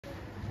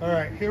All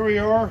right, here we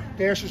are.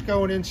 Dash is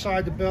going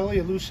inside the belly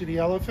of Lucy the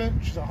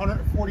elephant. She's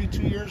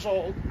 142 years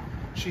old.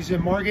 She's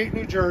in Margate,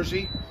 New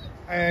Jersey,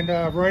 and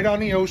right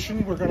on the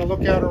ocean. We're going to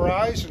look out her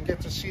eyes and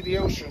get to see the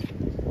ocean.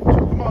 So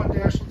come on,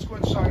 Dash, let's go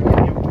inside and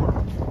get you a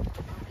water.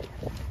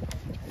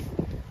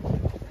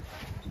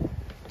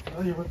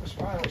 Familiar with the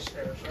spiral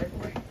stairs, right?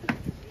 Wait.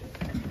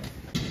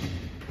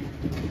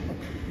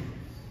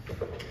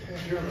 And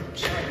you're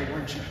excited,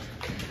 weren't you?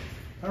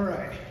 All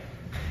right.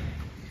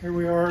 Here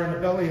we are in the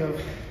belly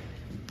of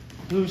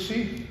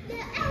Lucy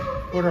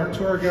with our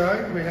tour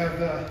guide. We have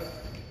the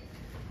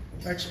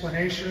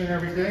explanation and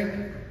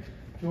everything.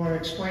 You want to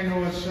explain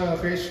to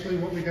us basically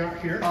what we got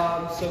here?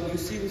 So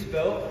Lucy was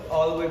built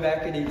all the way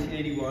back in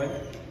 1881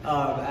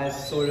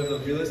 as sort of a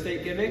real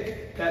estate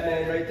gimmick. That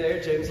man right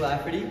there, James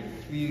Lafferty,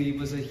 he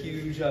was a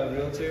huge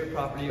realtor,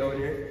 property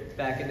owner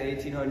back in the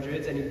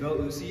 1800s, and he built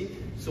Lucy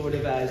sort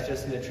of as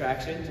just an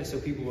attraction, just so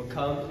people would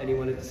come, and he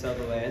wanted to sell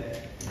the land.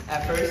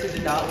 At first it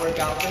did not work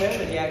out for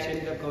him, and he actually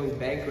ended up going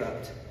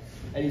bankrupt.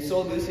 And he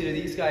sold Lucy to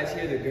these guys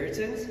here, the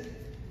Gertsons.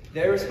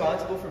 They're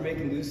responsible for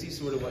making Lucy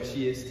sort of what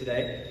she is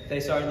today.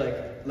 They started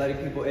like letting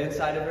people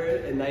inside of her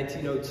in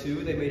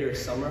 1902. They made her a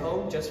summer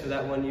home just for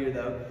that 1 year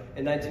though.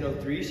 In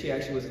 1903, she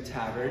actually was a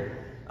tavern.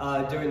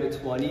 During the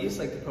 20s,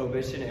 like the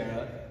Prohibition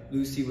era,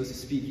 Lucy was a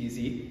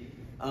speakeasy.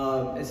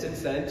 And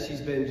since then,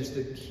 she's been just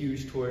a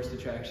huge tourist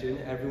attraction.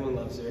 Everyone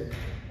loves her.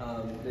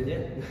 And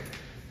yeah.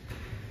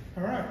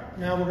 All right,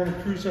 now we're going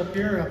to cruise up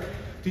here.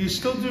 Do you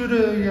still do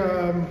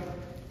the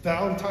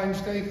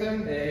Valentine's Day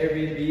thing? The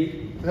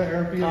Airbnb. The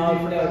Airbnb?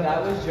 No,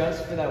 that was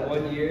just for that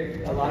 1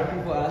 year. A lot of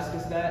people ask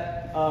us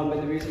that,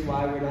 and the reason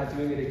why we're not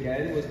doing it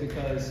again was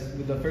because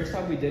the first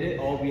time we did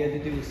it, all we had to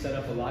do was set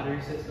up a lottery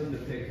system to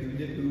pick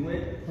who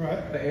went.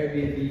 Right. But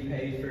Airbnb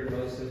paid for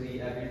most of the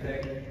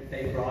everything.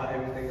 They brought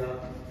everything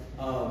up.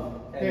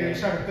 Yeah, you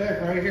just have it big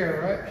right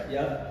here, right?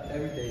 Yep,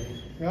 everything.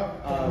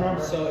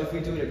 Yep. So if we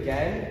do it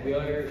again,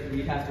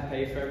 we'd have to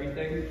pay for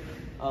everything.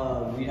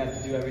 We'd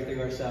have to do everything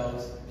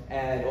ourselves.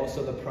 And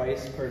also the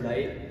price per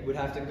night would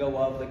have to go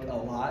up like a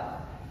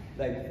lot.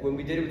 Like when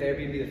we did it with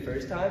Airbnb the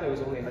first time, it was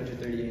only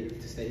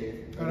 $138 to stay here.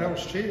 Oh, that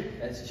was cheap.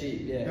 That's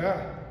cheap, yeah.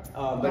 Yeah.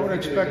 I would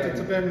expect it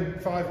to be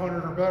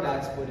 500 or better.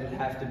 That's what it'd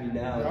have to be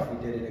now if we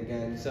did it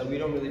again. So we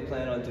don't really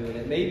plan on doing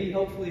it. Maybe,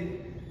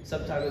 hopefully,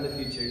 sometime in the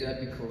future.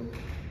 That'd be cool.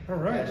 All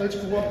right, let's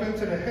go up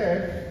into the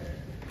head.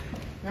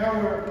 Now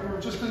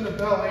we're just in the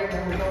belly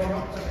and we're going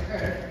up to the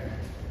head.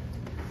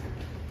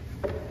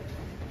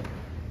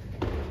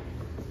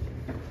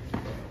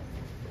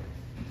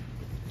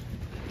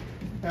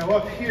 Now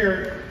up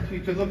here, you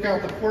can look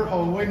out the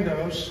porthole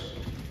windows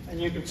and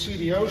you can see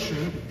the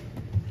ocean.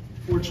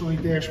 Fortunately,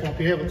 Dash won't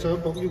be able to,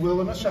 but we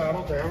will in a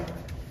saddle down.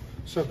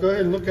 So go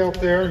ahead and look out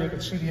there and you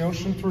can see the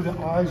ocean through the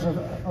eyes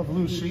of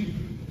Lucy.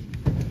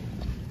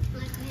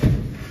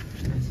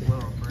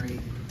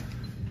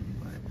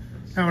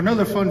 Now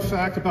another fun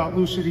fact about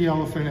Lucy the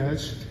elephant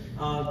is,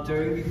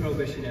 during the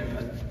Prohibition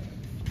era,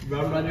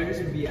 rum runners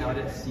would be out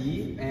at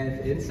sea and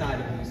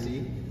inside of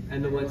Lucy.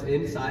 And the ones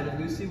inside of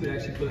Lucy would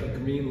actually put a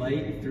green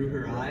light through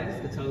her eyes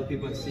to tell the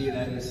people at sea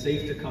that it was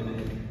safe to come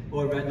in,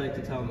 or a red light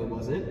to tell them it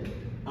wasn't.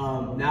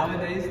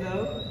 Nowadays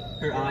though,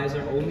 her eyes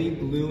are only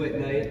blue at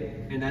night,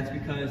 and that's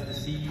because the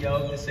CEO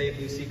of the Save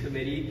Lucy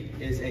Committee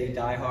is a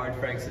diehard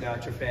Frank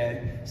Sinatra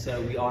fan,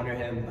 so we honor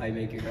him by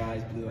making her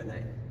eyes blue at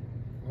night.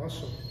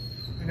 Awesome.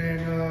 And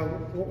then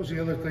what was the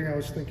other thing I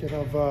was thinking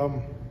of?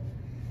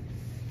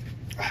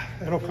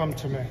 It'll come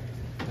to me.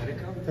 Let it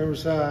come. There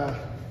was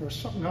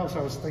something else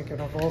I was thinking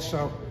of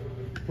also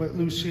with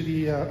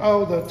Lucy,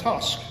 the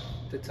tusk.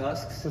 The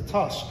tusks? The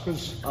tusk,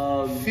 because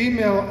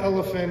female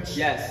elephants...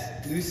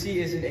 Yes,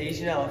 Lucy is an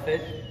Asian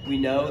elephant. We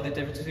know the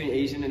difference between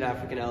Asian and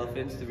African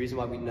elephants. The reason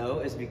why we know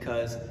is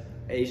because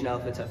Asian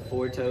elephants have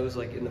 4 toes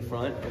like in the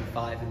front and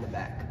 5 in the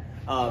back.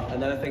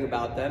 Another thing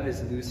about them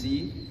is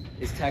Lucy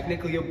is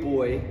technically a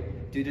boy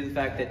due to the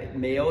fact that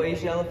male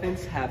Asian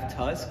elephants have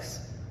tusks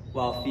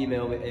while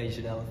female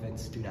Asian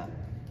elephants do not.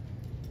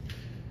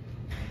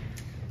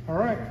 All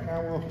right,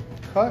 now we'll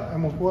cut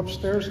and we'll go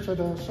upstairs to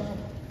the saddle.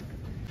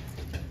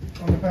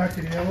 On the back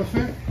of the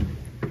elephant.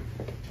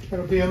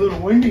 It'll be a little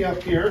windy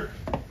up here.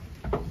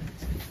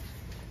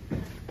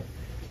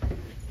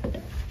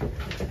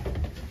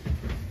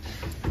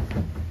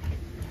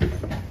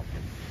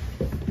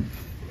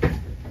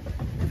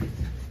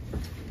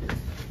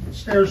 The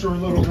stairs are a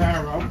little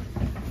narrow.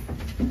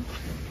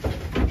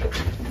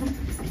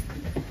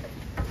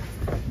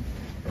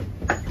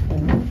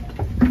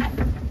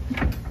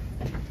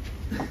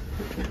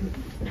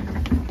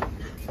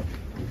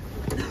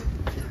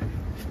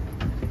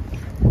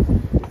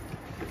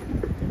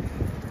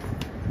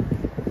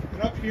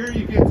 Here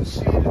you get to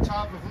see the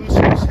top of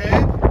Lucy's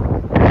head.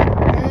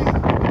 Okay,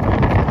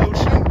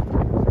 ocean,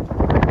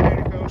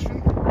 Atlantic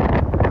Ocean.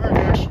 All right,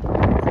 Dash.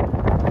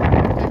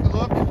 Take a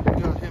look.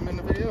 You got him in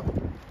the video.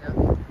 Yeah.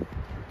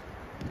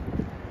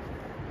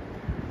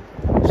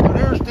 So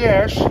there's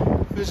Dash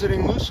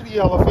visiting Lucy the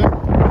elephant.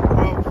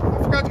 Well,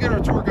 I forgot to get our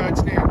tour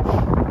guide's name.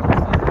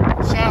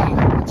 Sal.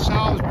 And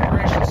Sal has been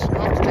gracious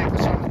enough to take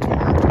us on the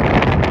tour.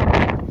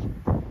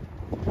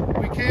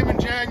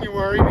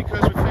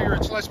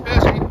 less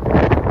busy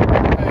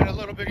and a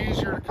little bit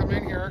easier to come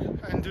in here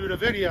and do the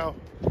video.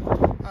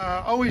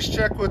 Always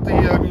check with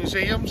the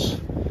museums.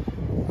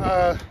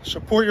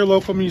 Support your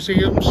local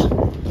museums.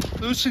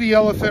 Lucy the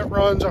Elephant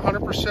runs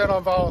 100%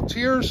 on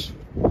volunteers,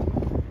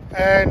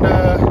 and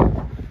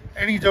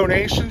any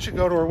donations, you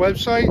go to our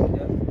website.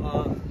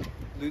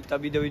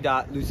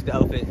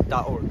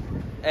 www.lucytheelephant.org.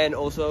 And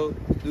also,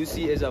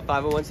 Lucy is a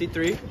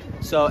 501c3,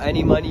 so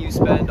any money you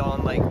spend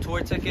on like tour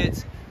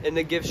tickets, in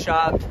the gift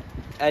shop,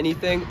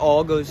 anything,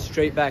 all goes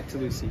straight back to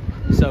Lucy.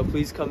 So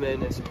please come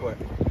in and support.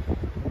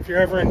 If you're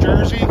ever in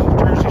Jersey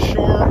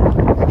Shore,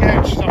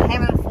 again, she's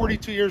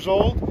 142 years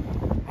old.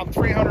 I'm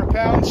 300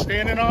 pounds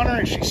standing on her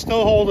and she's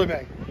still holding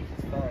me.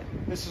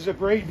 This is a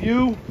great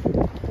view.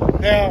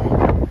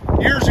 Now,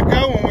 years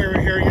ago when we were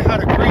here, you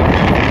had a great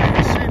view of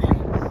the city,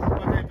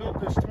 but they built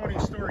this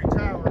 20-story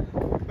tower.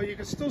 But you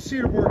can still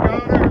see the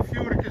Borgata and a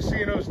few of the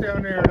casinos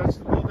down there. That's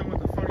the building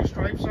with the funny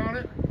stripes on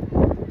it.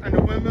 And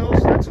the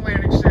windmills, that's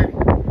Atlantic City.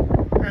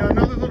 And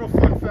another little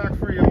fun fact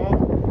for y'all.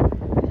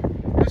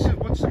 This is,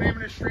 what's the name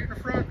of the street in the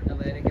front?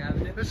 Atlantic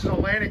Avenue. This is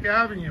Atlantic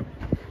Avenue.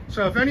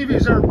 So if any of you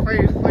have ever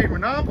played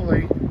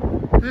Monopoly,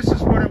 this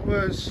is what it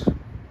was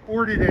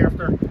boarded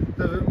after.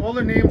 All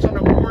the names on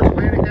the boards: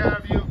 Atlantic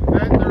Avenue,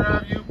 Ventnor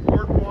Avenue,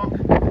 Boardwalk.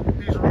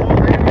 These are all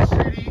Atlantic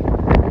City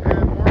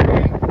and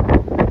Margate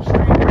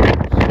street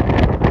names.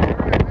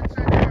 Alright, let's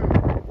head down.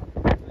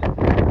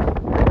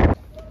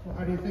 Well,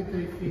 how do you think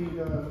they feed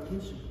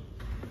Lucy?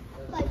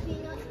 By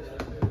peanuts.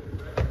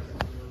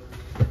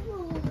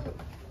 Oh,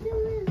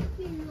 there is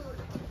peanut.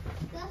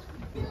 That's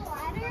the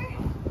ladder?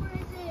 Or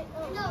is it?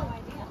 Oh, no.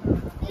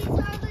 These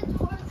are the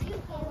doors you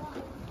go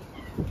on.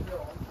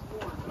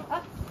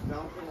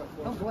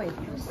 Oh boy.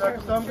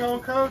 Second thumb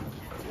going, Code?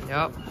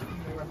 Yep.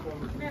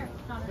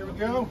 Here we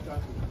go.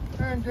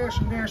 And Dash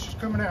and Dash is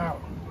coming out.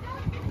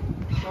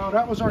 So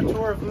that was our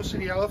tour of Lucy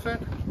the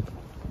Elephant.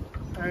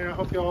 And I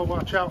hope you all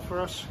watch out for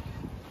us.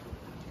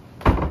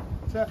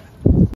 That's it.